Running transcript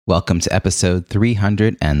Welcome to episode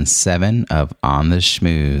 307 of On the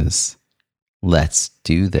Schmooze. Let's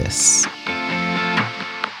do this.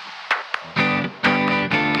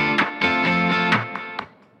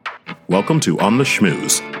 Welcome to On the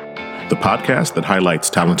Schmooze, the podcast that highlights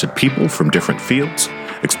talented people from different fields,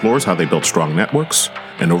 explores how they built strong networks,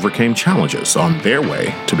 and overcame challenges on their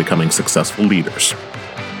way to becoming successful leaders.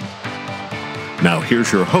 Now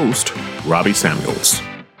here's your host, Robbie Samuels.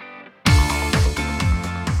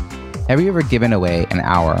 Have you ever given away an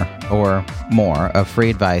hour or more of free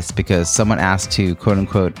advice because someone asked to, quote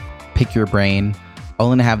unquote, pick your brain,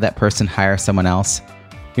 only to have that person hire someone else?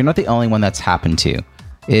 You're not the only one that's happened to.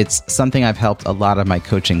 It's something I've helped a lot of my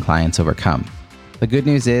coaching clients overcome. The good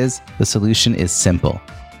news is the solution is simple.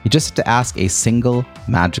 You just have to ask a single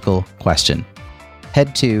magical question.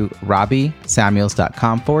 Head to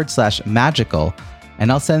robbiesamuels.com/magical,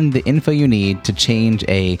 and I'll send the info you need to change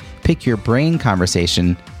a pick your brain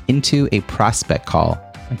conversation into a prospect call.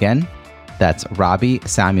 Again, that's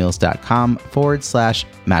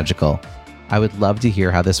robbiesamuels.com/magical. I would love to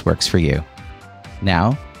hear how this works for you.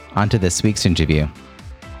 Now, on to this week's interview.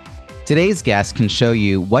 Today's guest can show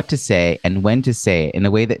you what to say and when to say it in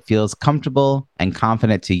a way that feels comfortable and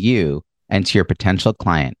confident to you and to your potential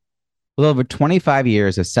client. With over 25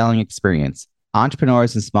 years of selling experience,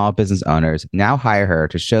 entrepreneurs and small business owners now hire her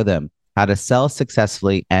to show them how to sell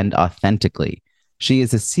successfully and authentically. She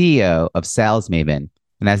is the CEO of Sales Maven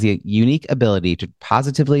and has the unique ability to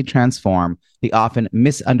positively transform the often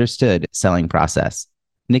misunderstood selling process.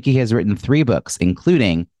 Nikki has written 3 books,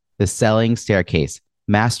 including The Selling Staircase,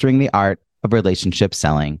 Mastering the Art of Relationship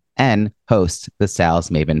Selling, and hosts the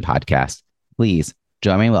Sales Maven podcast. Please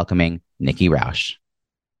join me in welcoming Nikki Rausch.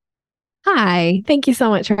 Hi, thank you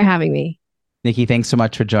so much for having me. Nikki, thanks so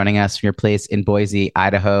much for joining us from your place in Boise,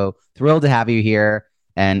 Idaho. Thrilled to have you here.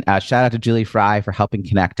 And shout out to Julie Fry for helping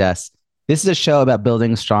connect us. This is a show about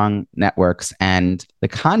building strong networks, and the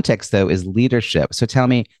context, though, is leadership. So tell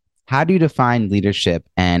me, how do you define leadership,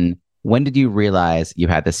 and when did you realize you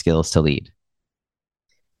had the skills to lead?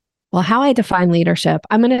 Well, how I define leadership,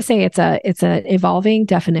 I'm going to say it's an evolving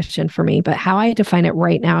definition for me, but how I define it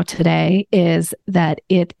right now today is that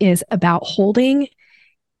it is about holding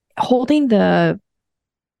the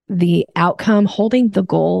outcome, holding the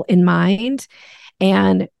goal in mind,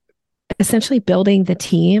 and essentially building the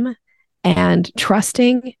team and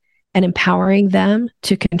trusting and empowering them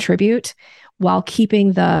to contribute while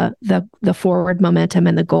keeping the forward momentum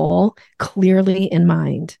and the goal clearly in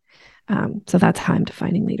mind. So that's how I'm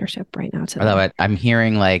defining leadership right now today. I love it. I'm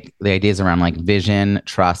hearing like the ideas around like vision,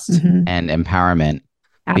 trust, and empowerment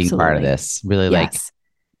being part of this. Really like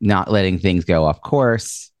not letting things go off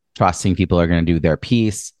course, trusting people are going to do their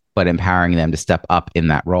piece, but empowering them to step up in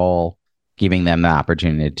that role, giving them the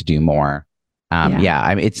opportunity to do more.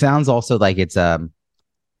 I mean, it sounds also like it's a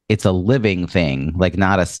living thing, like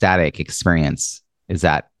not a static experience.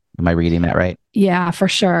 Am I reading that right? Yeah, for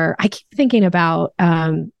sure. I keep thinking about,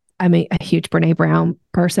 I'm a huge Brene Brown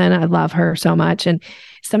person. I love her so much. And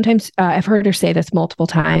sometimes I've heard her say this multiple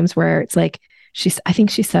times where it's like, I think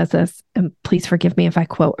she says this, and please forgive me if I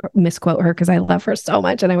misquote her because I love her so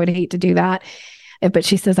much and I would hate to do that. But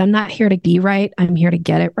she says, I'm not here to be right. I'm here to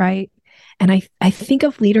get it right. And I think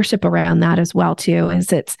of leadership around that as well too,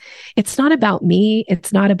 is it's not about me.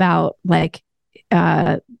 It's not about like,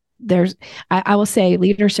 I will say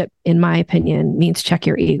leadership, in my opinion, means check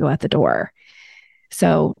your ego at the door.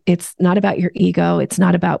 So it's not about your ego. It's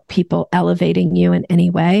not about people elevating you in any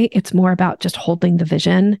way. It's more about just holding the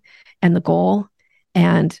vision and the goal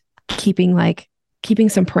and keeping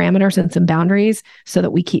some parameters and some boundaries so that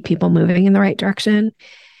we keep people moving in the right direction.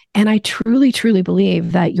 And I truly, truly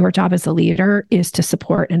believe that your job as a leader is to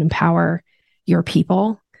support and empower your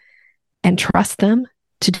people and trust them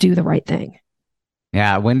to do the right thing.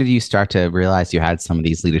 Yeah. When did you start to realize you had some of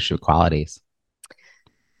these leadership qualities?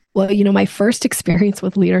 Well, my first experience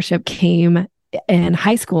with leadership came in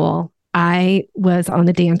high school. I was on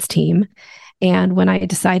the dance team. And when I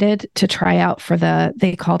decided to try out for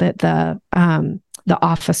they called it the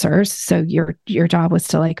officers. So your job was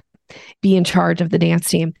to like be in charge of the dance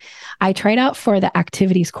team. I tried out for the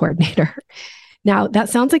activities coordinator. Now that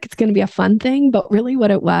sounds like it's going to be a fun thing, but really what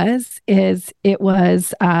it was I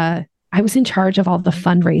was in charge of all the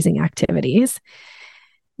fundraising activities.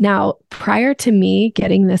 Now, prior to me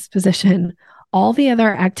getting this position, all the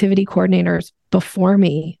other activity coordinators before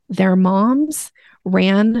me, their moms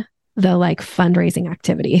ran the like fundraising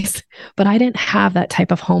activities, but I didn't have that type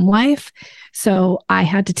of home life. So I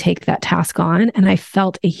had to take that task on, and I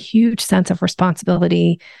felt a huge sense of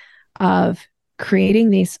responsibility of creating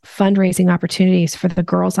these fundraising opportunities for the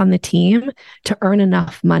girls on the team to earn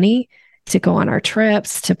enough money to go on our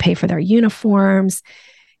trips, to pay for their uniforms.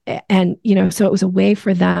 And, so it was a way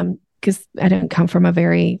for them, because I didn't come from a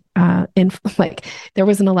very, there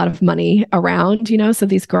wasn't a lot of money around, so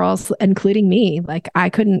these girls, including me,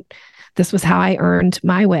 this was how I earned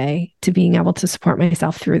my way to being able to support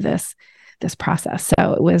myself through this process.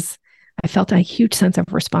 So I felt a huge sense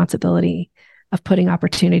of responsibility of putting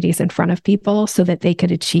opportunities in front of people so that they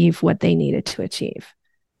could achieve what they needed to achieve.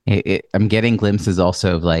 I'm getting glimpses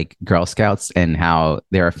also of like Girl Scouts and how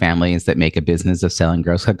there are families that make a business of selling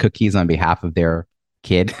Girl Scout cookies on behalf of their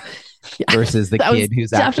kid versus the kid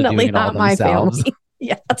who's actually doing it all themselves.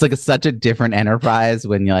 Yeah, it's like such a different enterprise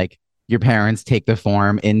when you're like, your parents take the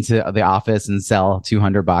form into the office and sell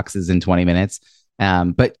 200 boxes in 20 minutes.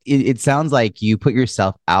 But it sounds like you put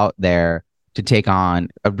yourself out there to take on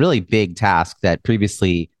a really big task that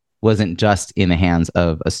previously wasn't just in the hands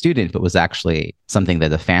of a student, but was actually something that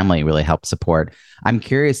the family really helped support. I'm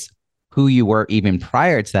curious who you were even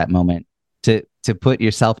prior to that moment to put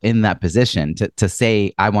yourself in that position to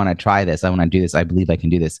say, I want to try this. I want to do this. I believe I can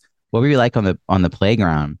do this. What were you like on the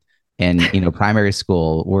playground and, primary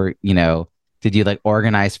school? Or, did you like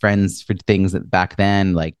organize friends for things that back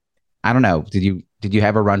then? Like, I don't know. Did you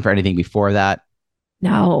ever run for anything before that?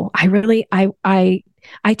 No, I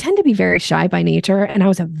tend to be very shy by nature, and I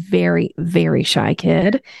was a very, very shy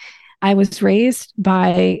kid. I was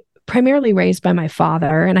primarily raised by my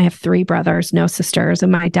father, and I have 3 brothers, no sisters,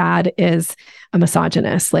 and my dad is a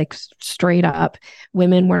misogynist, like straight up.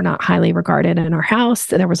 Women were not highly regarded in our house.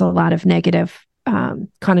 There was a lot of negative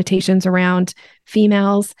connotations around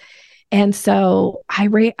females. And so I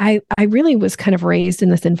really was kind of raised in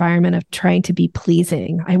this environment of trying to be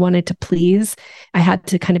pleasing. I wanted to please. I had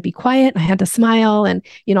to kind of be quiet. I had to smile and,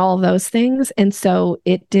 all of those things. And so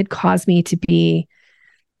it did cause me to be,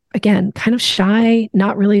 again, kind of shy,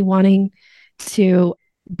 not really wanting to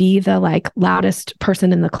be the loudest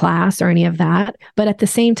person in the class or any of that. But at the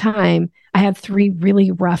same time, I had 3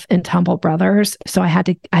 really rough and tumble brothers. So I had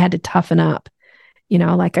to toughen up.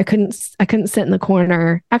 I couldn't sit in the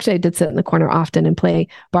corner. Actually, I did sit in the corner often and play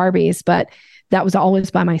Barbies, but that was always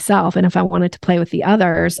by myself. And if I wanted to play with the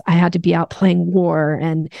others, I had to be out playing war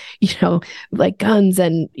and, like guns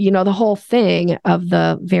and, the whole thing of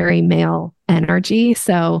the very male energy.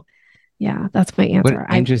 So yeah, that's my answer.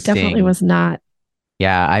 I definitely was not.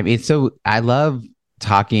 Yeah. I love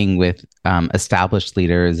talking with established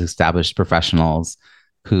leaders, established professionals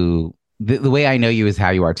who the way I know you is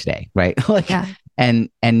how you are today, right? Yeah.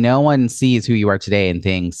 And no one sees who you are today and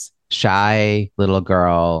thinks shy little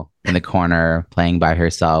girl in the corner playing by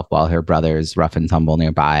herself while her brother's rough and tumble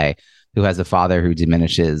nearby, who has a father who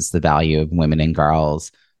diminishes the value of women and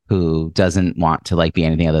girls, who doesn't want to be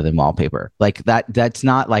anything other than wallpaper. That's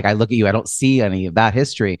not I look at you, I don't see any of that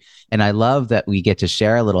history. And I love that we get to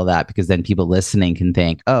share a little of that, because then people listening can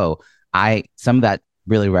think, oh, some of that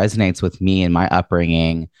really resonates with me and my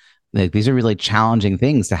upbringing. These are really challenging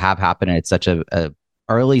things to have happen at such a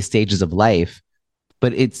early stages of life.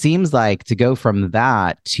 But it seems like to go from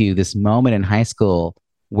that to this moment in high school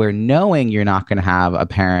where knowing you're not going to have a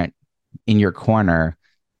parent in your corner,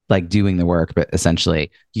 doing the work, but essentially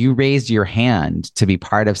you raised your hand to be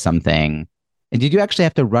part of something. And did you actually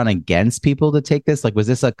have to run against people to take this? Was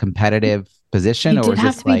this a competitive position? You did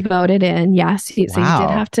have to be voted in. Yes. So you did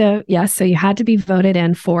have to. Yes. So you had to be voted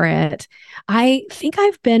in for it. I think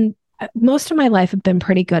most of my life have been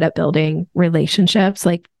pretty good at building relationships,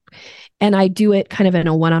 and I do it kind of in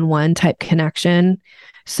a one-on-one type connection.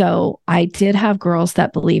 So I did have girls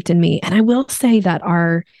that believed in me. And I will say that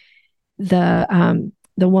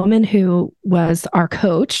the woman who was our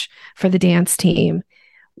coach for the dance team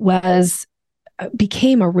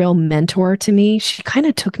became a real mentor to me. She kind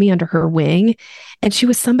of took me under her wing, and she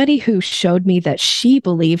was somebody who showed me that she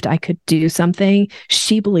believed I could do something.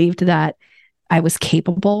 She believed that I was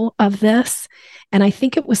capable of this. And I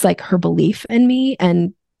think it was her belief in me.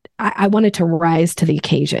 And I wanted to rise to the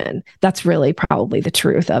occasion. That's really probably the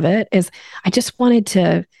truth of it, is I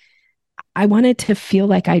wanted to feel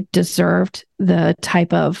like I deserved the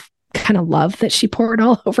type of kind of love that she poured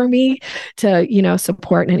all over me to,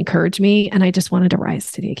 support and encourage me. And I just wanted to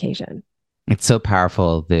rise to the occasion. It's so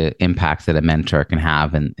powerful, the impact that a mentor can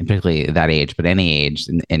have, and particularly at that age, but any age,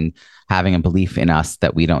 and having a belief in us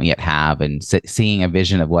that we don't yet have, and seeing a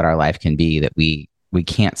vision of what our life can be that we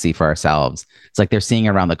can't see for ourselves. It's like they're seeing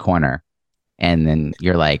around the corner, and then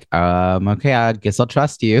you're like, okay, I guess I'll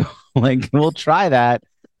trust you. We'll try that.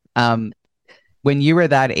 When you were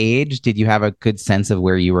that age, did you have a good sense of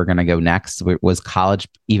where you were going to go next? Was college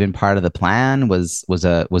even part of the plan? Was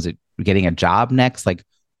it getting a job next? Like,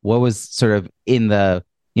 what was sort of in the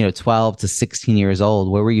 12 to 16 years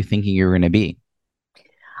old? Where were you thinking you were going to be?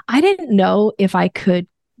 I didn't know if I could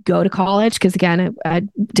go to college because, again, I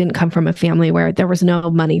didn't come from a family where there was no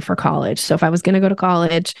money for college. So if I was going to go to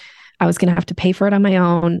college, I was going to have to pay for it on my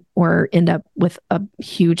own or end up with a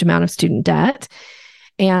huge amount of student debt.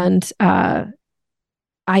 And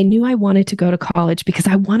I knew I wanted to go to college because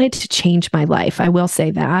I wanted to change my life. I will say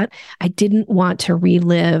that. I didn't want to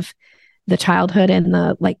relive the childhood and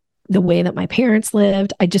the way that my parents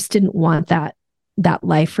lived. I just didn't want that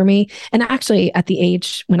life for me. And actually, at the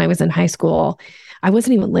age when I was in high school, I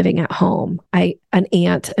wasn't even living at home. An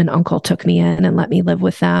aunt and uncle took me in and let me live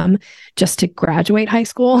with them just to graduate high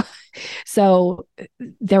school. So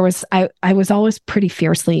I was always pretty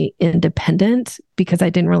fiercely independent because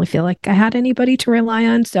I didn't really feel like I had anybody to rely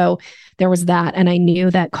on. So there was that. And I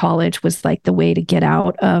knew that college was like the way to get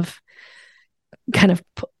out of kind of,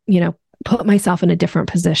 put myself in a different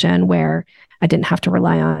position where I didn't have to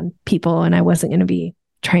rely on people and I wasn't going to be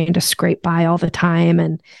trying to scrape by all the time.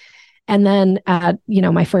 And then at,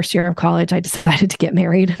 my first year of college, I decided to get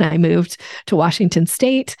married and I moved to Washington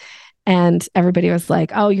State. And everybody was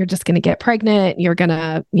like, oh, you're just going to get pregnant. You're going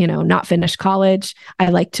to, not finish college. I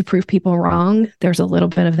like to prove people wrong. There's a little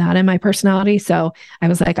bit of that in my personality. So I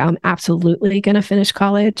was like, I'm absolutely going to finish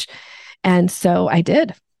college. And so I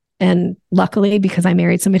did. And luckily, because I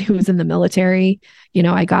married somebody who was in the military,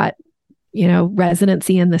 I got,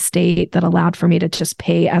 residency in the state that allowed for me to just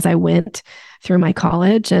pay as I went through my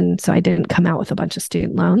college. And so I didn't come out with a bunch of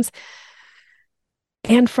student loans.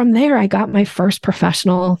 And from there, I got my first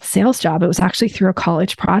professional sales job. It was actually through a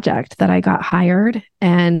college project that I got hired.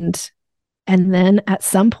 And then at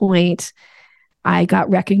some point, I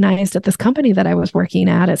got recognized at this company that I was working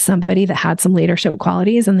at as somebody that had some leadership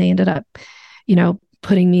qualities. And they ended up,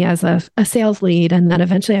 putting me as a sales lead. And then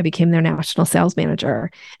eventually I became their national sales manager.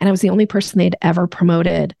 And I was the only person they'd ever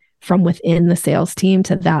promoted from within the sales team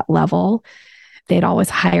to that level. They'd always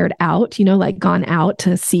hired out, gone out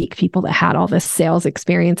to seek people that had all this sales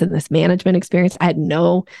experience and this management experience. I had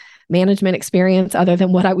no management experience other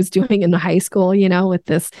than what I was doing in high school, with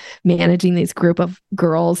this managing these group of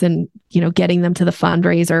girls and, getting them to the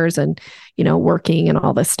fundraisers and, working and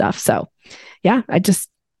all this stuff. So yeah, I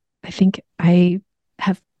think I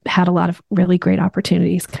have had a lot of really great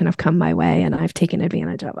opportunities kind of come my way and I've taken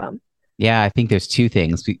advantage of them. Yeah, I think there's two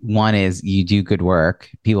things. One is you do good work.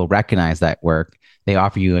 People recognize that work. They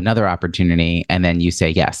offer you another opportunity and then you say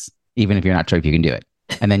yes, even if you're not sure if you can do it.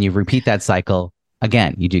 And then you repeat that cycle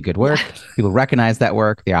again. You do good work. Yeah. People recognize that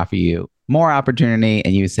work. They offer you more opportunity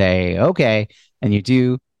and you say, okay. And you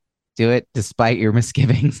do it despite your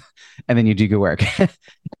misgivings. And then you do good work.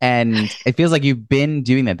 And it feels like you've been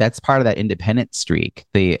doing that. That's part of that independent streak.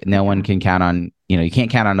 No one can count on, you can't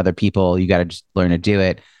count on other people. You got to just learn to do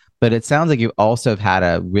it. But it sounds like you also have had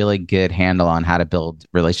a really good handle on how to build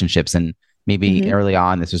relationships. And maybe early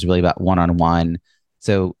on, this was really about one-on-one.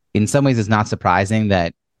 So in some ways, it's not surprising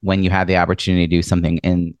that when you had the opportunity to do something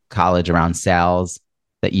in college around sales,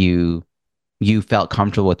 that you felt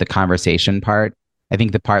comfortable with the conversation part. I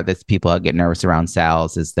think the part that people get nervous around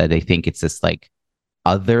sales is that they think it's this like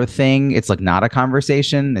other thing. It's like not a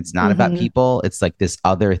conversation. It's not about people. It's like this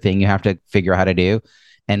other thing you have to figure out how to do.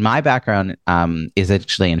 And my background is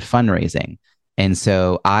actually in fundraising. And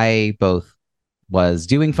so I both was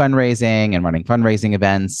doing fundraising and running fundraising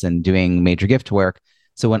events and doing major gift work.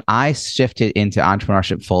 So when I shifted into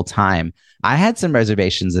entrepreneurship full time, I had some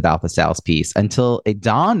reservations about the sales piece until it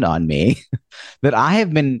dawned on me that I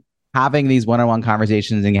have been having these one-on-one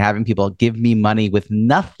conversations and having people give me money with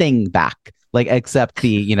nothing back, like except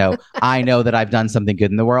the, I know that I've done something good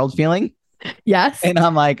in the world feeling. Yes. And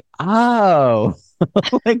I'm like, oh,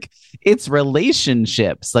 like it's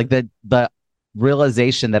relationships. Like the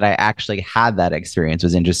realization that I actually had that experience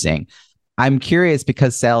was interesting. I'm curious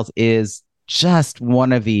because sales is just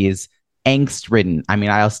one of these angst-ridden. I mean,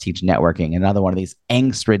 I also teach networking, another one of these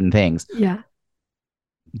angst-ridden things. Yeah.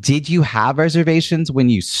 Did you have reservations when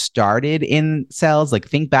you started in sales? Like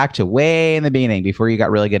think back to way in the beginning before you got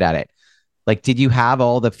really good at it. Like, did you have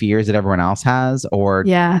all the fears that everyone else has? Or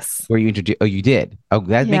yes, were you introduced? Oh, you did. Oh,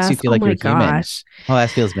 that makes you feel like you're human. Oh,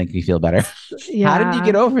 that makes me feel better. Yeah. How did you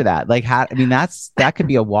get over that? Like, that could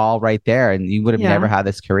be a wall right there, and you would have never had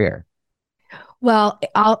this career. Well,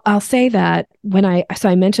 I'll say that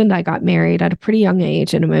I mentioned I got married at a pretty young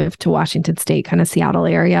age and moved to Washington State, kind of Seattle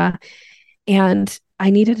area, and I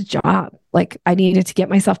needed a job. Like I needed to get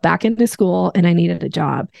myself back into school and I needed a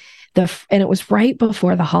job. and it was right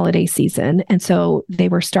before the holiday season. And so they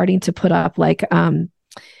were starting to put up like,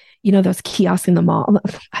 those kiosks in the mall.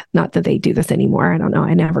 Not that they do this anymore. I don't know.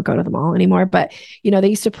 I never go to the mall anymore, but they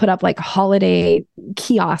used to put up like holiday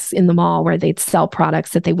kiosks in the mall where they'd sell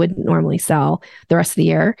products that they wouldn't normally sell the rest of the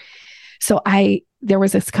year. So there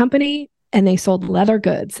was this company and they sold leather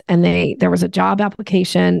goods, and there was a job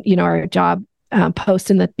application, or a job post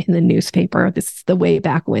in the newspaper. This is the way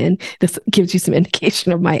back when. This gives you some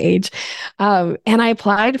indication of my age. And I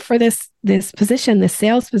applied for this position, this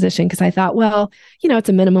sales position, because I thought, well, it's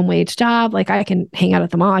a minimum wage job. Like I can hang out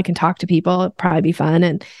at the mall, I can talk to people, it'd probably be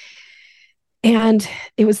fun. And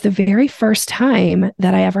it was the very first time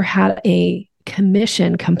that I ever had a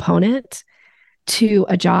commission component to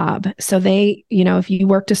a job. So they, if you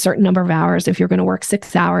worked a certain number of hours, if you're going to work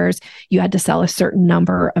 6 hours, you had to sell a certain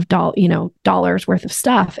number of dollars worth of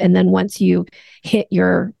stuff. And then once you hit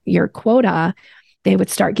your quota, they would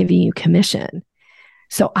start giving you commission.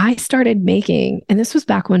 So I started making, and this was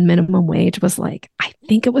back when minimum wage was like, I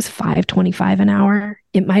think it was $5.25 an hour.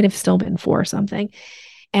 It might have still been 4 something.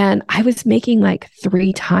 And I was making like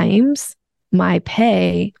 3 times my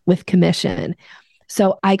pay with commission.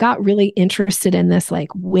 So I got really interested in this, like,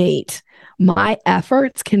 wait, my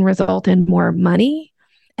efforts can result in more money.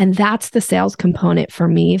 And that's the sales component for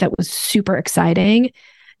me that was super exciting,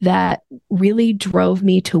 that really drove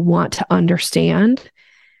me to want to understand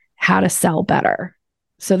how to sell better.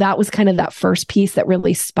 So that was kind of that first piece that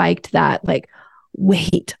really spiked that, like,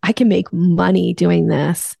 wait, I can make money doing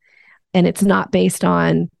this. And it's not based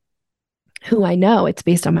on who I know, it's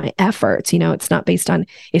based on my efforts. It's not based on,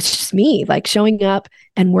 it's just me like showing up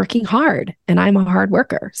and working hard, and I'm a hard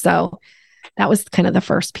worker. So that was kind of the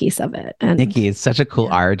first piece of it. And Nikki, it's such a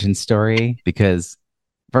cool origin story, because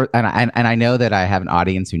and I know that I have an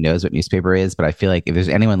audience who knows what newspaper is, but I feel like if there's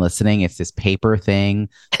anyone listening, it's this paper thing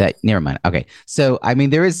that, never mind. Okay. So, I mean,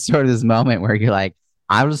 there is sort of this moment where you're like,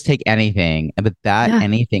 I'll just take anything, but that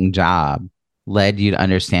anything job led you to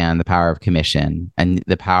understand the power of commission and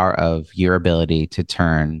the power of your ability to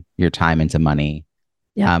turn your time into money,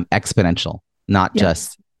 exponential, not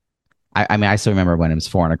just, I mean, I still remember when it was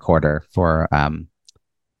 4.25 for I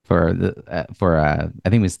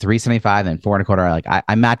think it was $3.75 and 4.25. Like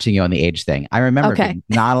I'm matching you on the age thing. I remember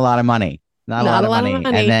not a lot of money, not a lot of money.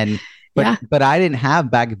 And then, but I didn't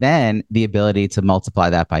have back then the ability to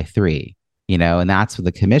multiply that by 3, and that's what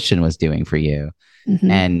the commission was doing for you.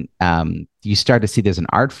 Mm-hmm. And you start to see there's an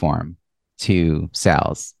art form to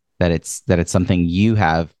sales, that it's something you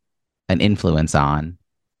have an influence on,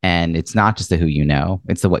 and it's not just the who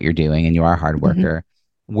it's the what you're doing, and you are a hard worker.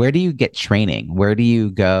 Mm-hmm. Where do you get training? Where do you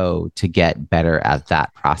go to get better at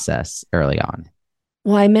that process early on?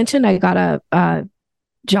 Well, I mentioned I got a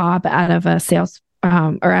job out of a sales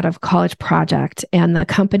or out of a college project, and the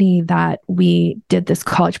company that we did this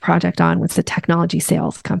college project on was a technology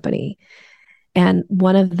sales company. And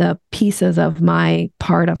one of the pieces of my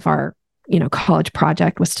part of our, college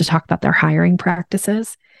project was to talk about their hiring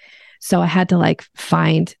practices. So I had to like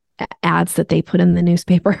find ads that they put in the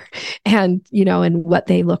newspaper and, and what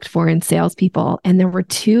they looked for in salespeople. And there were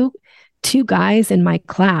two guys in my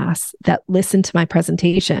class that listened to my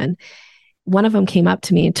presentation. One of them came up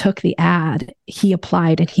to me and took the ad. He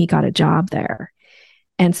applied and he got a job there.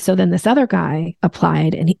 And so then this other guy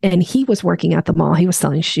applied and he was working at the mall. He was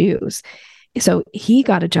selling shoes. So he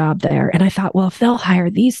got a job there. And I thought, well, if they'll hire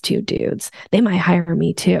these 2 dudes, they might hire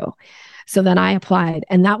me too. So then I applied.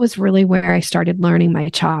 And that was really where I started learning my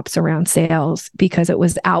chops around sales, because it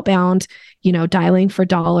was outbound, dialing for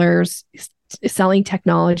dollars, selling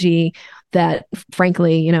technology that,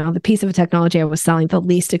 frankly, the piece of technology I was selling, the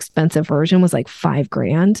least expensive version was like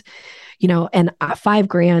 $5,000. And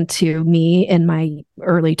 $5,000 to me in my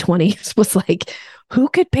early 20s was like, who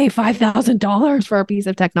could pay $5,000 for a piece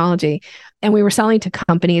of technology? And we were selling to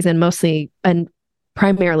companies, and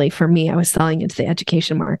primarily for me, I was selling into the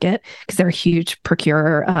education market because they're a huge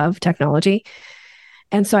procurer of technology.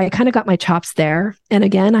 And so I kind of got my chops there. And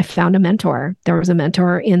again, I found a mentor. There was a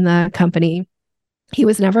mentor in the company. He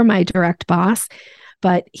was never my direct boss,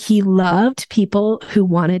 but he loved people who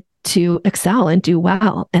wanted to excel and do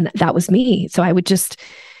well. And that was me. So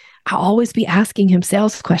I'll always be asking him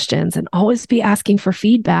sales questions and always be asking for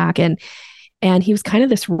feedback. And he was kind of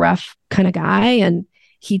this rough kind of guy. And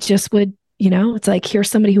he just would, it's like, here's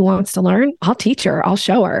somebody who wants to learn. I'll teach her. I'll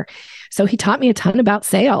show her. So he taught me a ton about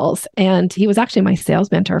sales. And he was actually my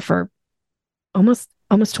sales mentor for almost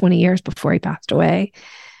 20 years before he passed away.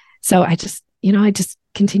 So I just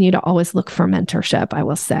continue to always look for mentorship, I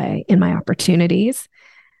will say, in my opportunities.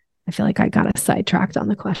 I feel like I got us sidetracked on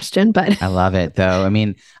the question, but I love it though. I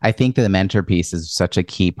mean, I think that the mentor piece is such a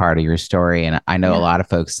key part of your story. And I know a lot of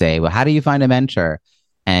folks say, well, how do you find a mentor?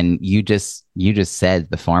 And you just said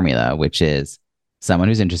the formula, which is someone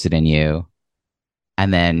who's interested in you.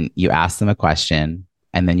 And then you ask them a question,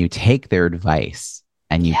 and then you take their advice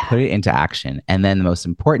and you put it into action. And then the most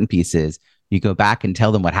important piece is you go back and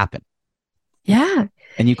tell them what happened. Yeah.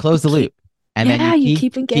 And you close the loop. And then you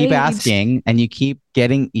keep engaged. Keep asking, and you keep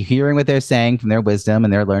hearing what they're saying from their wisdom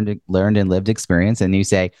and their learned and lived experience. And you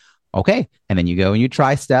say, okay. And then you go and you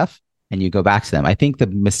try stuff and you go back to them. I think the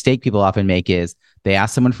mistake people often make is they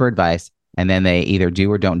ask someone for advice and then they either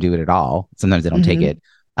do or don't do it at all. Sometimes they don't take it.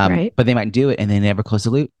 But they might do it and they never close the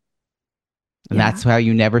loop. And that's how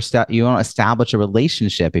you you don't establish a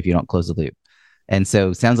relationship if you don't close the loop. And so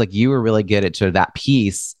it sounds like you were really good at sort of that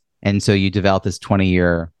piece. And so you developed this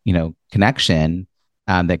 20-year, connection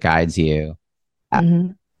that guides you.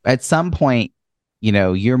 At some point,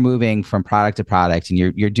 you're moving from product to product, and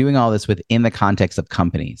you're doing all this within the context of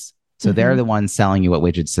companies. So they're the ones selling you what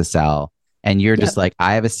widgets to sell. And you're just like,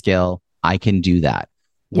 I have a skill, I can do that.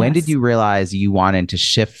 When did you realize you wanted to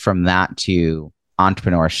shift from that to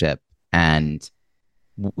entrepreneurship and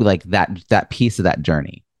like that piece of that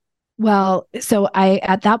journey? Well, so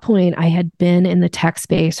at that point, I had been in the tech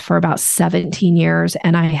space for about 17 years,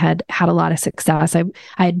 and I had had a lot of success. I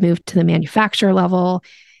had moved to the manufacturer level,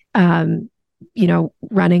 running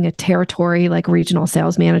a territory like regional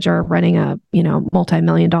sales manager, running a,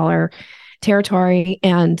 multi-million-dollar territory.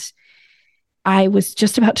 And I was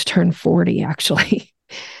just about to turn 40, actually.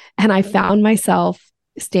 And I found myself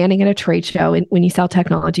standing at a trade show. And when you sell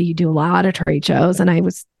technology, you do a lot of trade shows. And I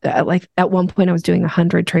was at one point, I was doing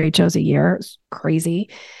 100 trade shows a year. It was crazy.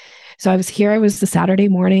 So I was the Saturday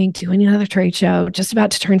morning doing another trade show, just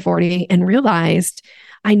about to turn 40, and realized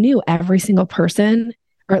I knew every single person,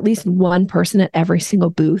 or at least one person at every single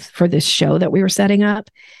booth for this show that we were setting up.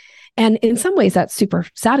 And in some ways, that's super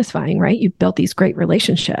satisfying, right? You built these great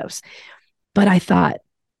relationships. But I thought,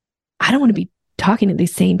 I don't want to be talking to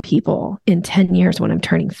these same people in 10 years when I'm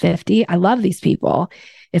turning 50. I love these people.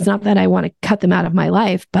 It's not that I want to cut them out of my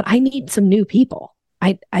life, but I need some new people.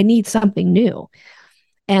 I need something new.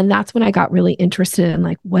 And that's when I got really interested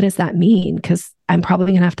in what does that mean? Because I'm probably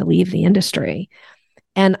going to have to leave the industry.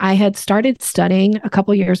 And I had started studying a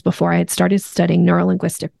couple years before. I had started studying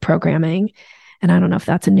neurolinguistic programming. And I don't know if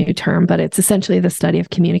that's a new term, but it's essentially the study of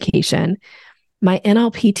communication. My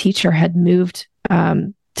NLP teacher had moved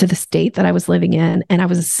to the state that I was living in, and I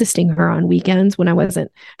was assisting her on weekends when I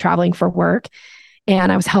wasn't traveling for work. And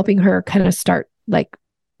I was helping her kind of start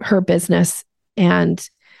her business. And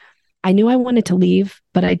I knew I wanted to leave,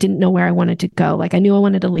 but I didn't know where I wanted to go. I knew I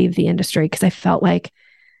wanted to leave the industry because I felt like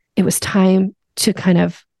it was time to kind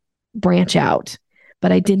of branch out,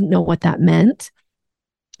 but I didn't know what that meant.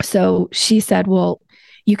 So she said, well,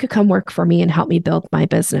 you could come work for me and help me build my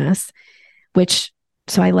business,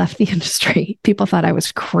 so I left the industry. People thought I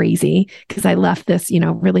was crazy because I left this,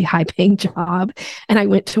 really high paying job, and I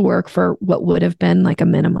went to work for what would have been a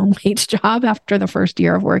minimum wage job after the first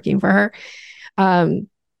year of working for her.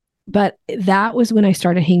 But that was when I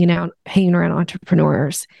started hanging around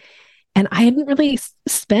entrepreneurs. And I hadn't really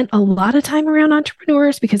spent a lot of time around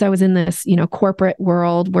entrepreneurs because I was in this, corporate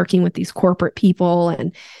world working with these corporate people.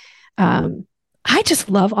 And I just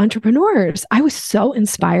love entrepreneurs. I was so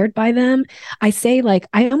inspired by them. I say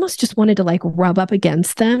I almost just wanted to rub up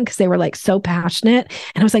against them because they were so passionate.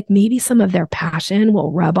 And I was like, maybe some of their passion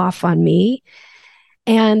will rub off on me.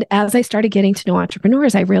 And as I started getting to know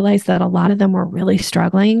entrepreneurs, I realized that a lot of them were really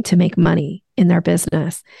struggling to make money in their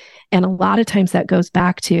business. And a lot of times that goes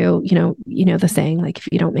back to, the saying, if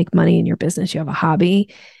you don't make money in your business, you have a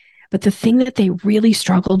hobby. But the thing that they really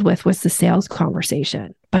struggled with was the sales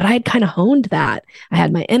conversation. But I had kind of honed that. I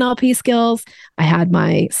had my NLP skills, I had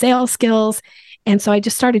my sales skills. And so I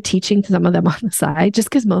just started teaching some of them on the side, just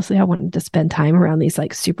because mostly I wanted to spend time around these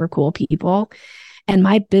super cool people. And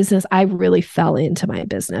my business, I really fell into my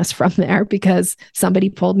business from there because somebody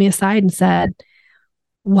pulled me aside and said,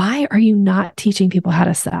 why are you not teaching people how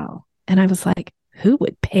to sell? And I was like, who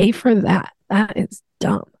would pay for that? That is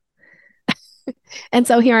dumb. And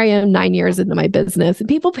so here I am 9 years into my business, and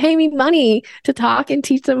people pay me money to talk and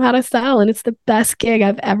teach them how to sell. And it's the best gig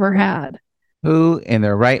I've ever had. Who in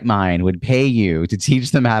their right mind would pay you to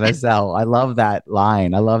teach them how to sell? I love that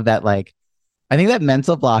line. I love that. I think that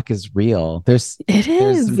mental block is real. There's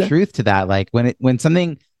some truth to that. When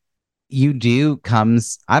something you do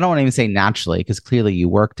comes, I don't want to even say naturally, because clearly you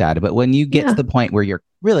worked at it, but when you get to the point where you're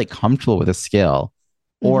really comfortable with a skill,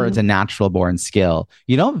 or it's a natural born skill,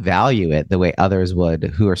 you don't value it the way others would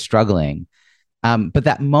who are struggling. But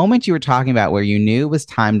that moment you were talking about where you knew it was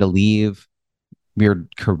time to leave your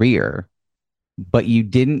career, but you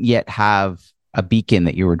didn't yet have a beacon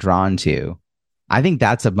that you were drawn to. I think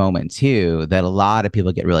that's a moment too that a lot of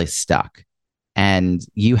people get really stuck. And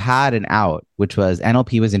you had an out, which was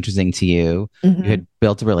NLP was interesting to you. You Mm-hmm. had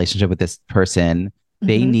built a relationship with this person.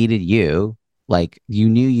 They Mm-hmm. needed you. Like you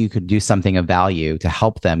knew you could do something of value to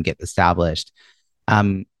help them get established.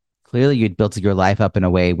 Um, Clearly, you'd built your life up in a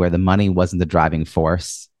way where the money wasn't the driving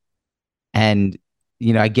force. And,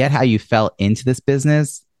 I get how you fell into this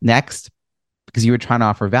business next because you were trying to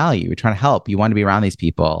offer value. You were trying to help. You wanted to be around these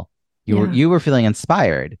people. Yeah, You were feeling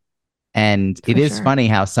inspired. And it for is sure. funny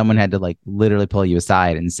how someone had to like literally pull you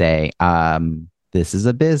aside and say, this is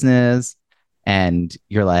a business. And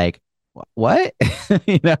you're like, what?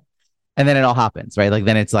 you know, and then it all happens, right? Like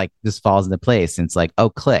then it's like just falls into place. And it's like, oh,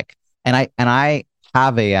 click. And I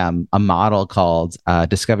have a model called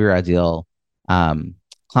Discover Your Ideal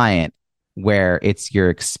Client, where it's your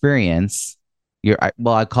experience,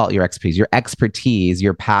 I call it your expertise,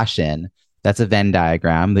 your passion. That's a Venn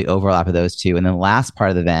diagram, the overlap of those two. And then the last part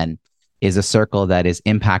of the Venn is a circle that is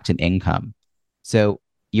impact and income. So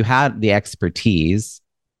you had the expertise,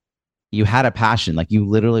 you had a passion, like you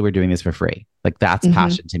literally were doing this for free. Like that's Mm-hmm.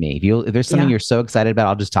 passion to me. If there's something Yeah. you're so excited about,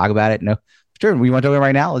 I'll just talk about it. No, sure. We want to do it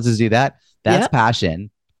right now. Let's just do that. That's Yep. passion.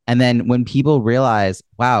 And then when people realize,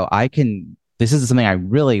 wow, this is something I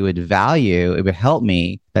really would value. It would help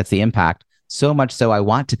me. That's the impact. So much so I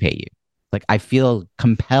want to pay you. Like I feel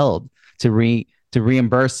compelled to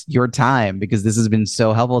reimburse your time because this has been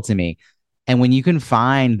so helpful to me. And when you can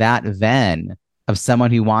find that Venn of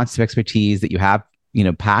someone who wants some expertise that you have,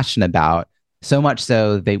 passion about, so much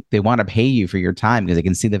so they want to pay you for your time because they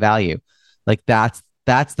can see the value. Like that's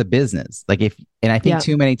the business. And I think Yep.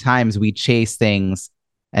 too many times we chase things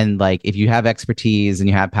and like if you have expertise and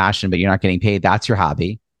you have passion but you're not getting paid, that's your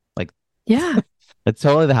hobby. Like Yeah. that's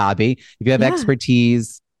totally the hobby. If you have Yeah.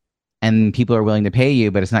 expertise and people are willing to pay you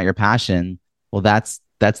but it's not your passion, well that's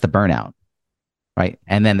the burnout, right?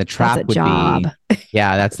 And then the That's a trap would job. be,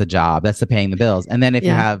 yeah, that's the job. That's the paying the bills. And then if you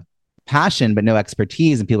Yeah. have passion but no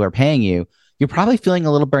expertise and people are paying you, you're probably feeling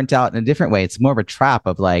a little burnt out in a different way. It's more of a trap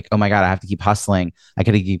of like, oh my God, I have to keep hustling. I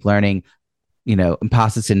got to keep learning,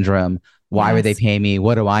 imposter syndrome. Why would they Yes. pay me?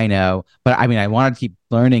 What do I know? But I mean, I wanted to keep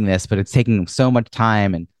learning this, but it's taking so much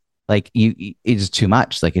time and like it's just too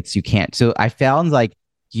much. Like you can't. So I found like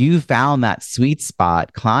you found that sweet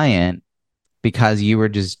spot client because you were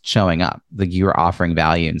just showing up, like you were offering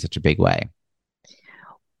value in such a big way.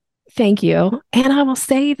 Thank you. And I will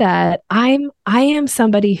say that I am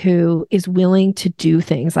somebody who is willing to do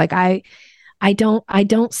things. Like I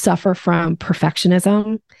don't suffer from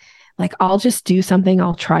perfectionism. Like I'll just do something,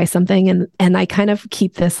 I'll try something and I kind of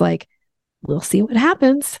keep this like we'll see what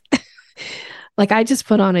happens. Like I just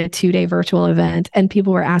put on a 2-day virtual event and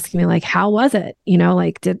people were asking me like how was it?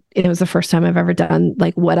 Like it was the first time I've ever done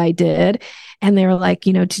like what I did and they were like,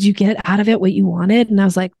 did you get out of it what you wanted? And I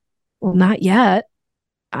was like, well, not yet.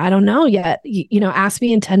 I don't know yet. Ask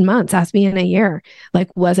me in 10 months, ask me in a year. Like,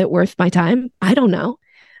 was it worth my time? I don't know.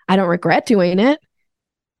 I don't regret doing it.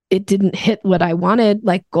 It didn't hit what I wanted,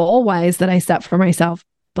 like goal wise, that I set for myself.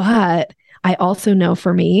 But I also know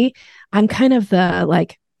for me, I'm kind of the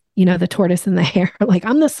like, the tortoise and the hare. Like,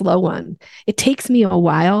 I'm the slow one. It takes me a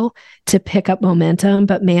while to pick up momentum,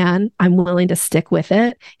 but man, I'm willing to stick with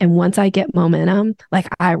it. And once I get momentum, like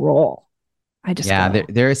I roll. I just Yeah, go.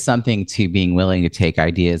 there is something to being willing to take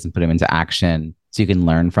ideas and put them into action so you can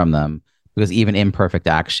learn from them. Because even imperfect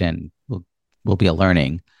action will be a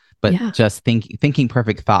learning, but Yeah. just thinking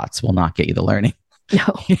perfect thoughts will not get you the learning.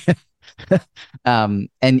 No.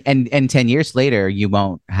 And 10 years later, you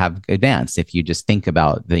won't have advanced if you just think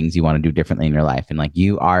about things you want to do differently in your life. And like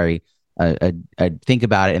you are a think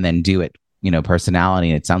about it and then do it, personality.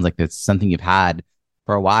 And it sounds like that's something you've had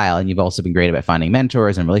for a while. And you've also been great about finding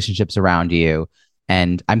mentors and relationships around you.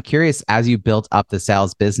 And I'm curious, as you built up the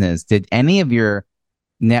sales business, did any of your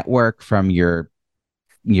network from your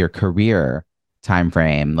career time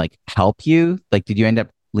frame like help you? Like, did you end up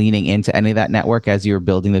leaning into any of that network as you were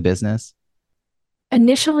building the business?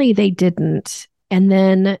 Initially, they didn't. And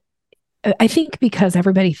then I think because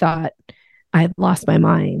everybody thought I had lost my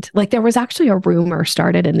mind. Like there was actually a rumor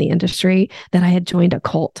started in the industry that I had joined a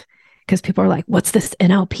cult because people are like, what's this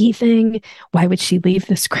NLP thing? Why would she leave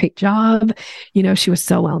this great job? She was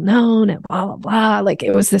so well known and blah, blah, blah. Like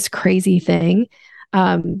it was this crazy thing.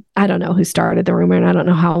 I don't know who started the rumor and I don't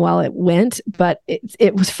know how well it went, but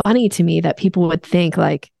it was funny to me that people would think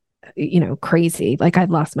like, crazy, like I'd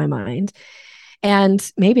lost my mind.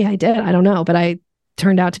 And maybe I did, I don't know, but I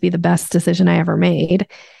turned out to be the best decision I ever made.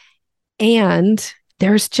 And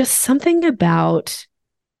there's just something about,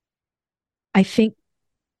 I think,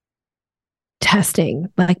 testing,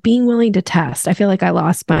 like being willing to test. I feel like I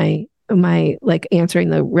lost my like answering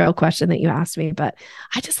the real question that you asked me, but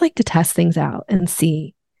I just like to test things out and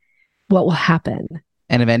see what will happen.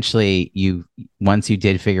 And eventually once you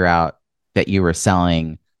did figure out that you were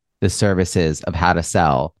selling the services of how to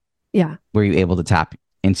sell, yeah, were you able to tap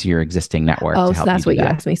into your existing network to help so that's you what you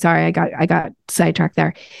asked me. Sorry, I got sidetracked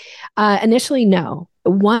there. Initially, no.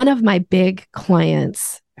 One of my big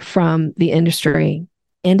clients from the industry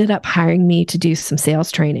ended up hiring me to do some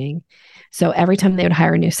sales training. So every time they would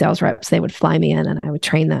hire new sales reps, they would fly me in and I would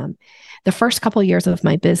train them. The first couple of years of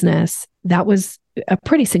my business, that was a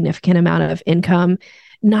pretty significant amount of income,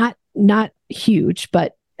 not huge,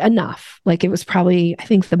 but enough. Like it was probably, I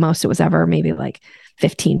think the most it was ever maybe like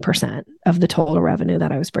 15% of the total revenue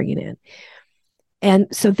that I was bringing in. And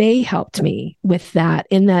so they helped me with that,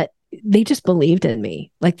 in that they just believed in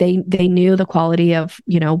me. Like they knew the quality of,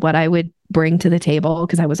 what I would bring to the table,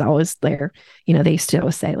 because I was always there. They used to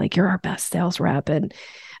always say like, you're our best sales rep. And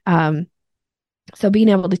so being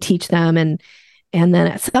able to teach them, and then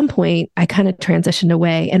at some point I kind of transitioned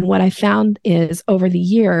away. And what I found is, over the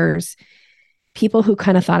years, people who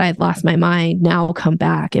kind of thought I'd lost my mind now come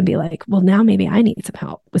back and be like, well, now maybe I need some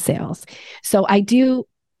help with sales. So I do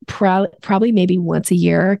probably maybe once a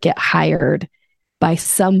year get hired by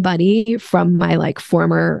somebody from my like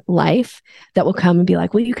former life that will come and be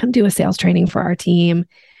like, will you come do a sales training for our team?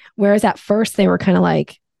 Whereas at first they were kind of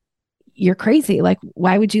like, you're crazy. Like,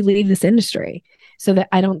 why would you leave this industry? So that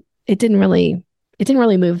it didn't really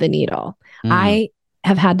move the needle. I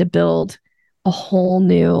have had to build a whole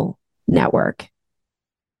new network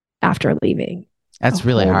after leaving. That's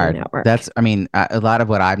really hard. A lot of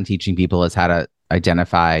what I'm teaching people is how to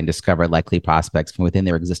identify and discover likely prospects from within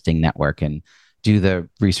their existing network and do the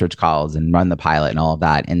research calls and run the pilot and all of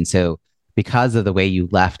that. And so because of the way you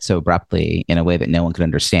left so abruptly in a way that no one could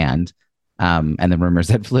understand, and the rumors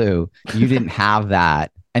that flew, you didn't have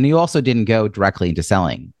that. And you also didn't go directly into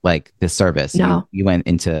selling like this service. No. You went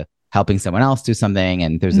into helping someone else do something,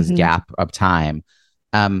 and there's this gap of time.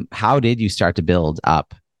 How did you start to build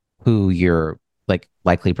up who your like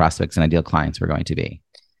likely prospects and ideal clients were going to be?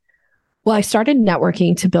 Well, I started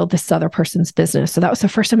networking to build this other person's business. So that was the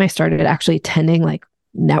first time I started actually attending like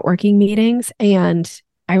networking meetings. And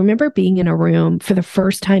I remember being in a room for the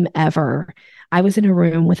first time ever. I was in a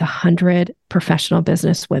room with 100 professional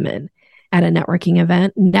business women at a networking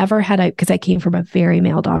event. Never had I, because I came from a very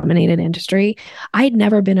male dominated industry. I had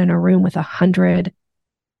never been in a room with 100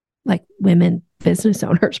 like women business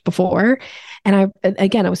owners before. And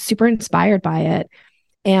I was super inspired by it.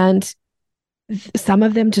 And some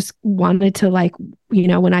of them just wanted to like,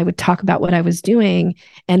 when I would talk about what I was doing,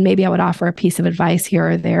 and maybe I would offer a piece of advice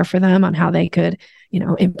here or there for them on how they could,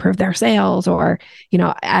 improve their sales, or,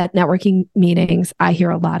 at networking meetings, I hear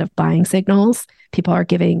a lot of buying signals. People are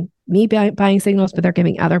giving me buying signals, but they're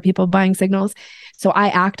giving other people buying signals. So I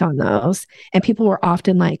act on those. And people were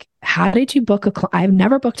often like, how did you book I've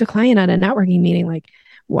never booked a client at a networking meeting. Like,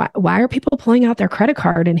 why are people pulling out their credit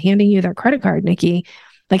card and handing you their credit card, Nikki?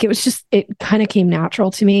 Like, it kind of came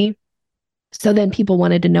natural to me. So then people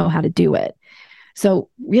wanted to know how to do it. So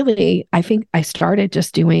really, I think I started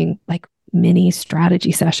just doing like mini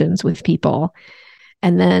strategy sessions with people.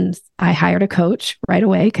 And then I hired a coach right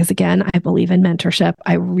away, because again, I believe in mentorship.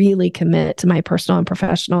 I really commit to my personal and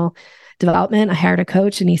professional development. I hired a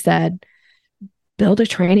coach and he said, build a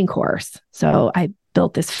training course. So I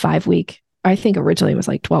built this 5-week, I think originally it was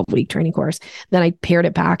like 12-week training course. Then I pared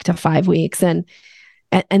it back to 5 weeks, and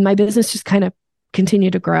my business just kind of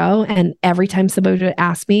continued to grow. And every time somebody would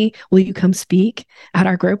ask me, will you come speak at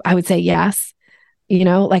our group? I would say yes.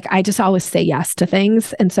 Like I just always say yes to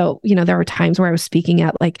things. And so, there were times where I was speaking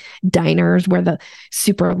at like diners where the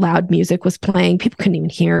super loud music was playing. People couldn't even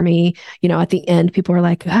hear me. At the end, people were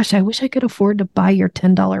like, gosh, I wish I could afford to buy your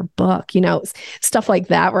 $10 book, stuff like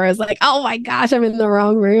that, where I was like, oh my gosh, I'm in the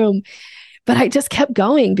wrong room. But I just kept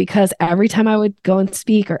going, because every time I would go and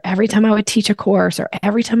speak, or every time I would teach a course, or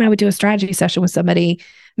every time I would do a strategy session with somebody,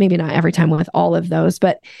 maybe not every time with all of those,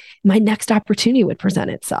 but my next opportunity would present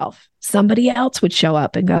itself. Somebody else would show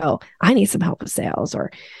up and go, I need some help with sales, or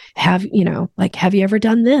have you ever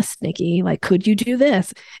done this, Nikki? Like, could you do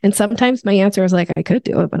this? And sometimes my answer is like, I could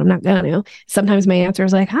do it, but I'm not going to. Sometimes my answer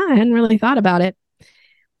is like, I hadn't really thought about it.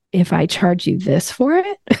 If I charge you this for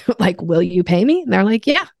it, like, will you pay me? And they're like,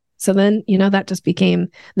 yeah. So then, that just became,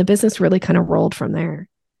 the business really kind of rolled from there.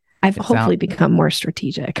 I've hopefully become more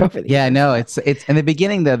strategic over the years. Yeah, no, it's in the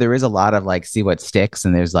beginning though, there is a lot of like, see what sticks.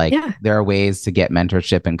 And there's like, there are ways to get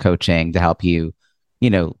mentorship and coaching to help you,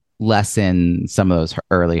 lessen some of those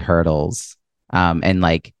early hurdles, and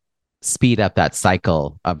like speed up that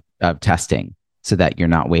cycle of testing so that you're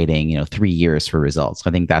not waiting, 3 years for results.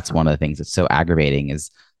 I think that's one of the things that's so aggravating is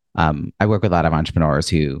I work with a lot of entrepreneurs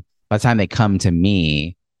who, by the time they come to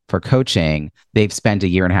me for coaching, they've spent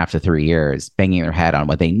 1.5 to 3 years banging their head on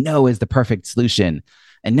what they know is the perfect solution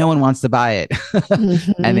and no one wants to buy it.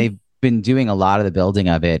 Mm-hmm. And they've been doing a lot of the building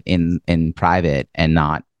of it in private and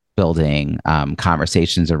not building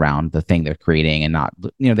conversations around the thing they're creating, and not,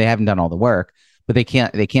 they haven't done all the work, but they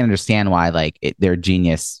can't understand why like their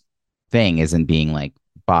genius thing isn't being like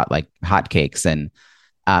bought like hotcakes. And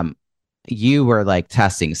you were like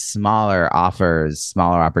testing smaller offers,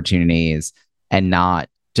 smaller opportunities, and not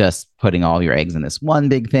just putting all your eggs in this one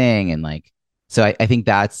big thing. And like, so I think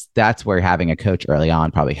that's where having a coach early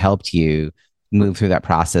on probably helped you move through that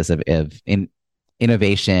process of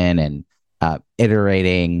innovation and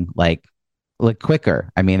iterating like quicker.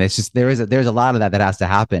 I mean, it's just there's a lot of that has to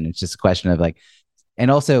happen. It's just a question of like, and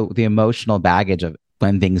also the emotional baggage of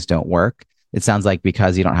when things don't work. It sounds like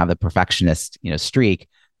because you don't have the perfectionist, streak,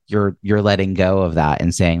 you're letting go of that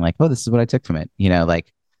and saying like, oh, this is what I took from it,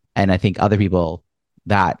 like. And I think other people,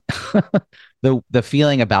 that the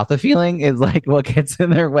feeling about the feeling is like what gets in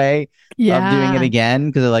their way of doing it again,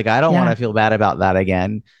 because they're like, I don't want to feel bad about that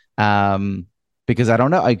again, because I don't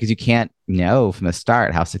know, because you can't know from the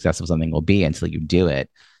start how successful something will be until you do it.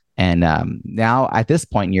 And now at this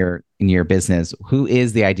point in your business, who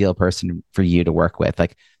is the ideal person for you to work with?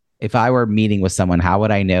 Like, if I were meeting with someone, how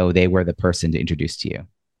would I know they were the person to introduce to you?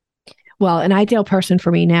 Well, an ideal person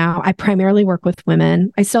for me now, I primarily work with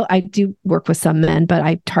women. I do work with some men, but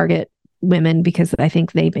I target women because I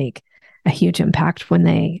think they make a huge impact when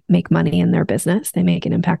they make money in their business. They make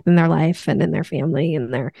an impact in their life and in their family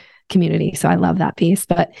and their community. So I love that piece.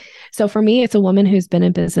 But so for me, it's a woman who's been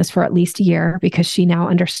in business for at least a year, because she now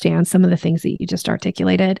understands some of the things that you just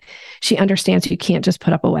articulated. She understands you can't just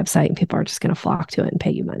put up a website and people are just going to flock to it and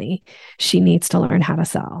pay you money. She needs to learn how to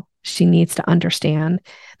sell. She needs to understand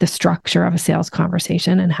the structure of a sales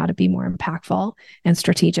conversation and how to be more impactful and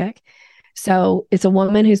strategic. So it's a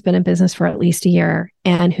woman who's been in business for at least a year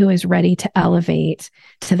and who is ready to elevate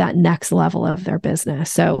to that next level of their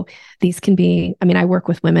business. So these can be, I work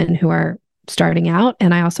with women who are starting out,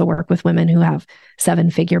 and I also work with women who have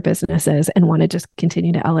 7-figure businesses and want to just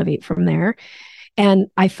continue to elevate from there. And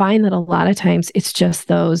I find that a lot of times it's just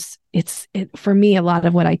for me, a lot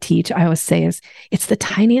of what I teach, I always say is it's the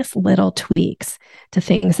tiniest little tweaks to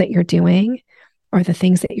things that you're doing or the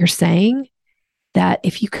things that you're saying, that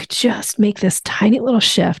if you could just make this tiny little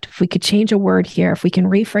shift, if we could change a word here, if we can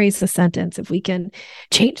rephrase the sentence, if we can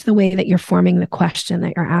change the way that you're forming the question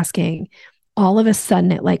that you're asking, all of a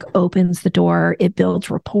sudden it like opens the door, it builds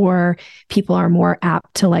rapport. People are more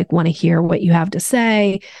apt to like want to hear what you have to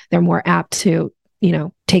say. They're more apt to,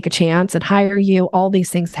 take a chance and hire you. All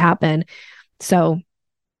these things happen. So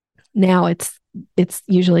now it's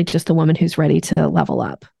usually just a woman who's ready to level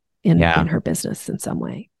up in her business in some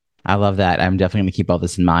way. I love that. I'm definitely going to keep all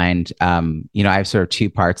this in mind. I have sort of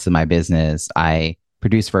two parts of my business. I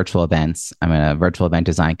produce virtual events. I'm a virtual event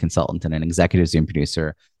design consultant and an executive Zoom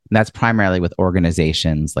producer. And that's primarily with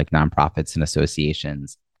organizations like nonprofits and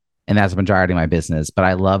associations. And that's the majority of my business. But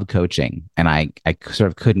I love coaching, and I sort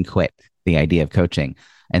of couldn't quit the idea of coaching.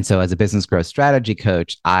 And so as a business growth strategy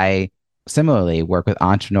coach, I similarly work with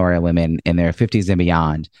entrepreneurial women in their 50s and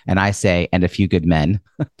beyond. And I say, and a few good men,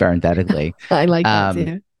 parenthetically. I like that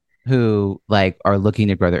too. Who like are looking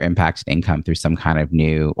to grow their impact and income through some kind of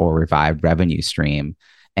new or revived revenue stream.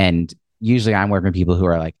 And usually I'm working with people who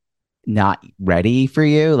are like not ready for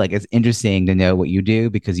you. Like, it's interesting to know what you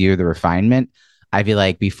do because you're the refinement. I feel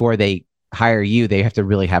like before they hire you, they have to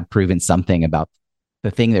really have proven something about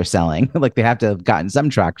the thing they're selling. Like, they have to have gotten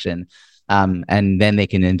some traction. And then they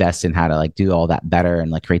can invest in how to like do all that better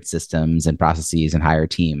and like create systems and processes and hire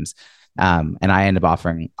teams. And I end up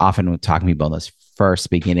often talking to people in this first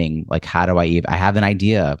beginning, like, how do I have an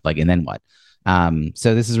idea, like, and then what?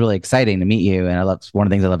 So this is really exciting to meet you. And one of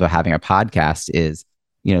the things I love about having our podcast is,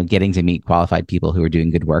 getting to meet qualified people who are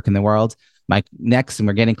doing good work in the world. And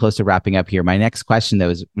we're getting close to wrapping up here. My next question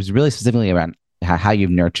though was really specifically around how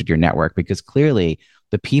you've nurtured your network, because clearly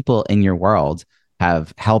the people in your world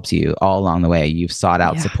have helped you all along the way. You've sought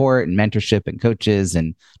out support and mentorship and coaches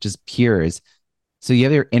and just peers. So you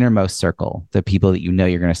have your innermost circle, the people that you're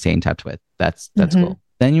going to stay in touch with. That's cool.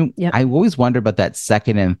 Then I always wonder about that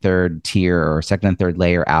second and third tier or second and third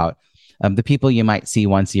layer out. The people you might see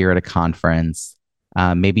once a year at a conference.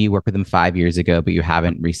 Maybe you worked with them 5 years ago, but you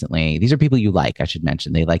haven't recently. These are people you like, I should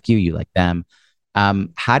mention. They like you, you like them.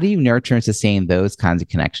 How do you nurture and sustain those kinds of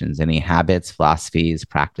connections? Any habits, philosophies,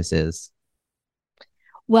 practices?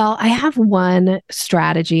 Well, I have one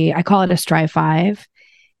strategy. I call it a Strive Five.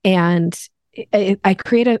 And I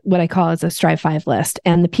create what I call as a Strive Five list.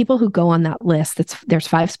 And the people who go on that list, there's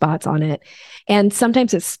 5 spots on it. And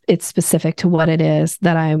sometimes it's specific to what it is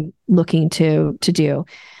that I'm looking to do.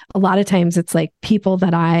 A lot of times it's like people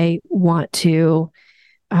that I want to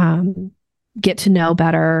get to know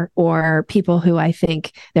better, or people who I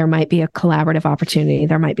think there might be a collaborative opportunity.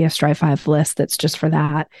 There might be a Strive Five list that's just for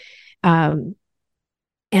that.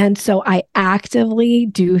 And so I actively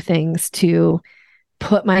do things to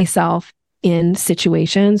put myself in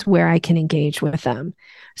situations where I can engage with them.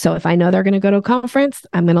 So if I know they're going to go to a conference,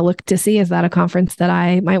 I'm going to look to see, is that a conference that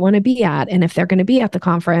I might want to be at? And if they're going to be at the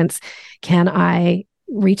conference, can I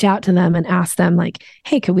reach out to them and ask them like,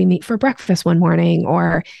 hey, could we meet for breakfast one morning?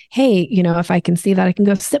 Or, hey, if I can see that I can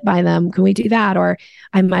go sit by them, can we do that? Or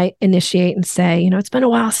I might initiate and say, it's been a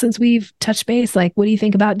while since we've touched base. Like, what do you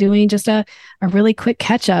think about doing just a really quick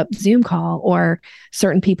catch up Zoom call? Or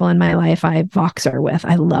certain people in my life I Voxer with.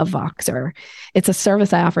 I love Voxer. It's a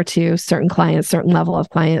service I offer to certain clients, certain level of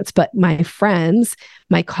clients, but my friends,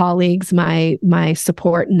 my colleagues, my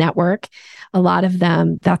support network, a lot of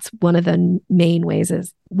them, that's one of the main ways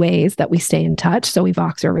that we stay in touch. So we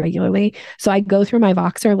Voxer regularly. So I go through my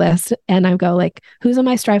Voxer list and I go like, who's on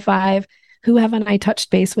my Strive Five? Who haven't I touched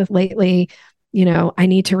base with lately? I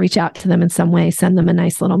need to reach out to them in some way, send them a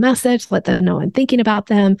nice little message, let them know I'm thinking about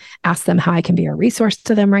them, ask them how I can be a resource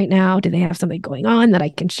to them right now. Do they have something going on that I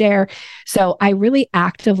can share? So I really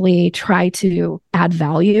actively try to add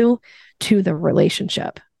value to the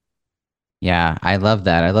relationship. Yeah, I love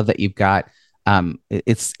that. I love that you've got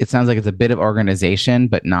it sounds like it's a bit of organization,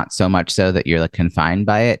 but not so much so that you're like confined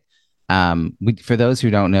by it. For those who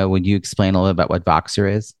don't know, would you explain a little bit about what Voxer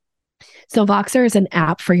is? So Voxer is an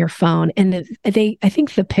app for your phone, and I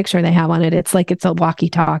think the picture they have on it, it's like it's a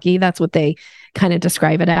walkie-talkie. That's what they kind of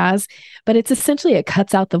describe it as, but it's essentially, it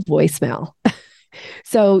cuts out the voicemail.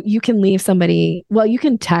 So you can leave somebody, well, you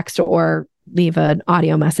can text or leave an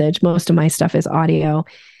audio message. Most of my stuff is audio.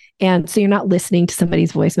 And so you're not listening to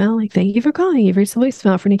somebody's voicemail, like, thank you for calling. You've reached the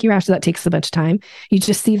voicemail for Nikki Rausch. So that takes a bunch of time. You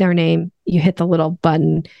just see their name, you hit the little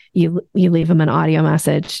button, you leave them an audio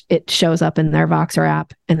message. It shows up in their Voxer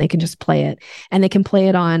app and they can just play it. And they can play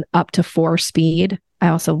it on up to 4 speed. I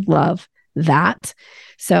also love that.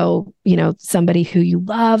 So, somebody who you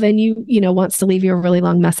love and you wants to leave you a really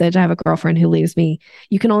long message. I have a girlfriend who leaves me,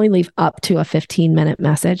 you can only leave up to a 15-minute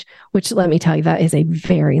message, which, let me tell you, that is a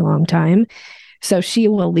very long time. So she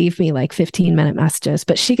will leave me like 15-minute messages,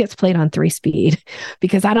 but she gets played on 3 speed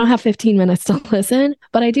because I don't have 15 minutes to listen,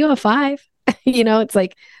 but I do have 5. It's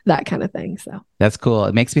like that kind of thing. So that's cool.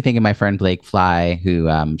 It makes me think of my friend Blake Fly, who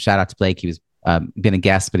shout out to Blake. He was been a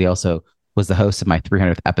guest, but he also was the host of my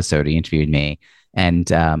 300th episode. He interviewed me, and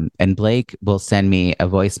Blake will send me a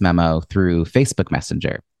voice memo through Facebook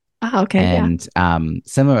Messenger. Oh, okay. And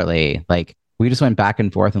similarly, like we just went back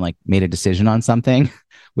and forth and like made a decision on something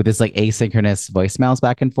with this like asynchronous voicemails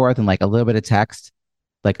back and forth and like a little bit of text,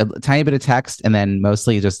 like a tiny bit of text, and then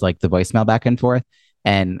mostly just like the voicemail back and forth.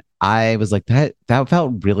 And I was like, that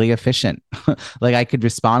felt really efficient. Like I could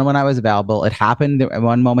respond when I was available. It happened at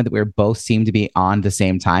one moment that we were both seemed to be on at the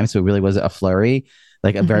same time. So it really was a flurry,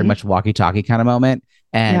 like a very much walkie-talkie kind of moment.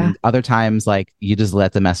 And other times, like you just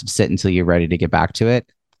let the message sit until you're ready to get back to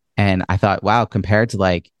it. And I thought, wow, compared to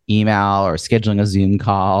like email or scheduling a Zoom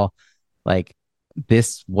call, like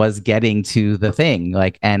this was getting to the thing.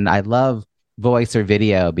 Like, and I love voice or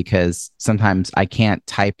video because sometimes I can't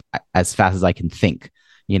type as fast as I can think,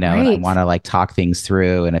 and I want to like talk things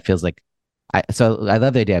through, and it feels like so I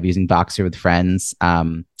love the idea of using Voxer with friends.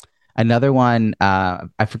 Another one,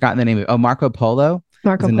 I've forgotten the name of Marco Polo.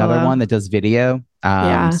 Another one that does video.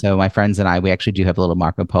 So my friends and I, we actually do have a little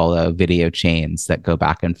Marco Polo video chains that go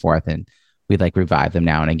back and forth, and we like revive them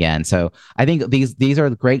now and again. So I think these are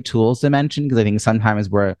great tools to mention because I think sometimes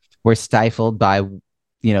we're stifled by,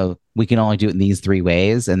 we can only do it in these 3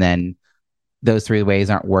 ways, and then those 3 ways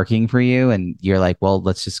aren't working for you, and you're like, well,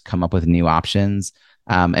 let's just come up with new options.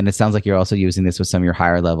 And it sounds like you're also using this with some of your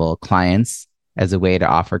higher level clients as a way to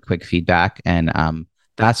offer quick feedback, and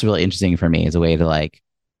that's really interesting for me as a way to like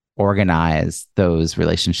organize those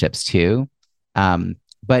relationships too.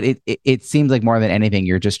 But it seems like more than anything,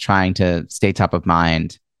 you're just trying to stay top of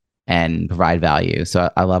mind and provide value.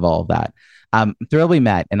 So I love all of that. Thrilled we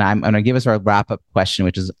met, and I'm going to give us our wrap up question,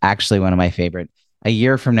 which is actually one of my favorite. A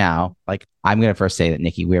year from now, like I'm going to first say that,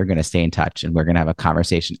 Nikki, we're going to stay in touch and we're going to have a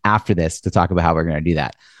conversation after this to talk about how we're going to do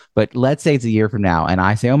that. But let's say it's a year from now and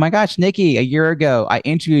I say, oh my gosh, Nikki, a year ago, I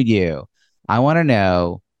interviewed you. I want to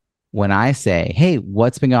know when I say, hey,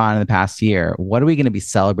 what's been going on in the past year? What are we going to be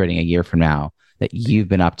celebrating a year from now that you've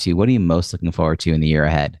been up to? What are you most looking forward to in the year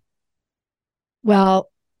ahead? Well,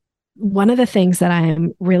 one of the things that I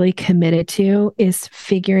am really committed to is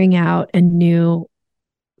figuring out a new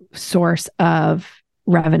source of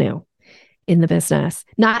revenue in the business.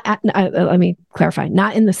 Let me clarify,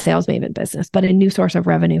 not in the Sales Maven business, but a new source of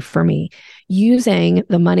revenue for me, using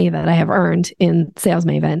the money that I have earned in Sales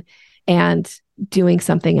Maven and doing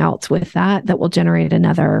something else with that will generate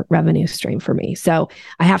another revenue stream for me. So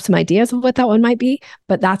I have some ideas of what that one might be,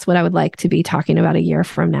 but that's what I would like to be talking about a year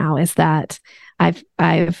from now, is that I've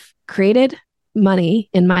created money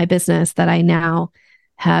in my business that I now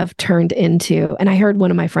have turned into, and I heard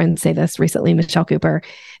one of my friends say this recently, Michelle Cooper,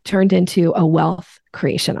 turned into a wealth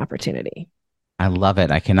creation opportunity. I love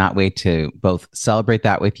it. I cannot wait to both celebrate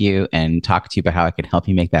that with you and talk to you about how I can help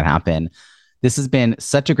you make that happen. This has been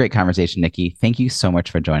such a great conversation, Nikki. Thank you so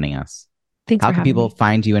much for joining us. Thanks. How can people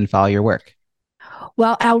find you and follow your work?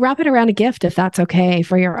 Well, I'll wrap it around a gift if that's okay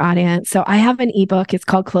for your audience. So I have an ebook. It's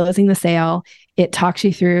called Closing the Sale. It talks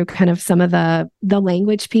you through kind of some of the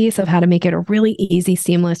language piece of how to make it a really easy,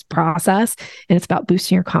 seamless process. And it's about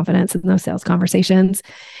boosting your confidence in those sales conversations.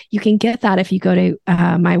 You can get that if you go to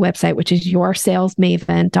my website, which is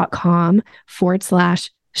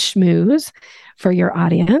yoursalesmaven.com/schmooze for your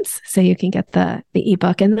audience. So you can get the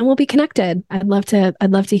ebook, and then we'll be connected. I'd love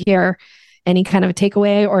to hear any kind of a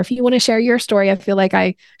takeaway, or if you want to share your story. I feel like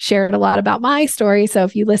I shared a lot about my story. So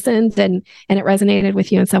if you listened and it resonated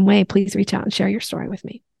with you in some way, please reach out and share your story with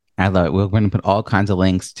me. I love it. We're going to put all kinds of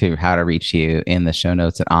links to how to reach you in the show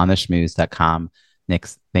notes at ontheschmooze.com. Nick,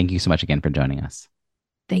 thank you so much again for joining us.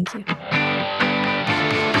 Thank you.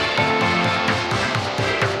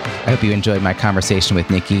 I hope you enjoyed my conversation with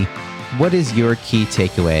Nikki. What is your key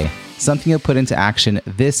takeaway? Something you'll put into action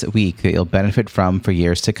this week that you'll benefit from for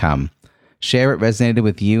years to come. Share what resonated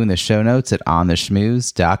with you in the show notes at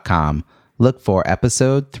ontheschmooze.com. Look for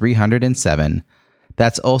episode 307.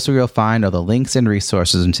 That's also where you'll find all the links and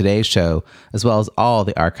resources in today's show, as well as all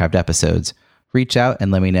the archived episodes. Reach out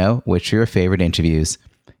and let me know which are your favorite interviews.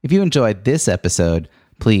 If you enjoyed this episode,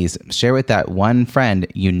 please share with that one friend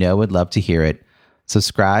you know would love to hear it.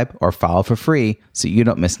 Subscribe or follow for free so you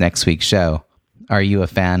don't miss next week's show. Are you a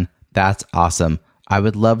fan? That's awesome. I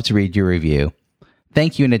would love to read your review.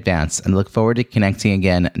 Thank you in advance, and look forward to connecting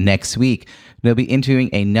again next week. We'll be interviewing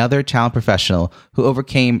another talent professional who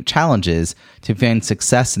overcame challenges to find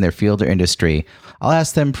success in their field or industry. I'll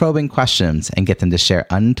ask them probing questions and get them to share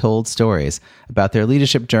untold stories about their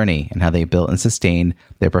leadership journey and how they built and sustained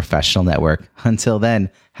their professional network. Until then,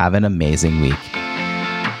 have an amazing week.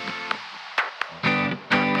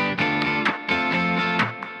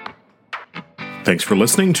 Thanks for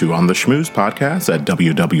listening to On the Schmooze podcast at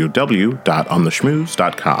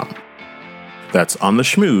www.ontheschmooze.com. That's On the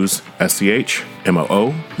Schmooze,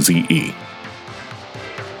 SCHMOOZE.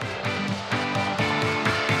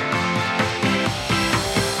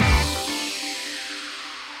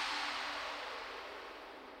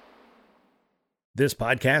 This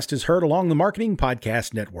podcast is heard along the Marketing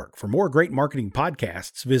Podcast Network. For more great marketing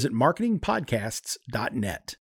podcasts, visit marketingpodcasts.net.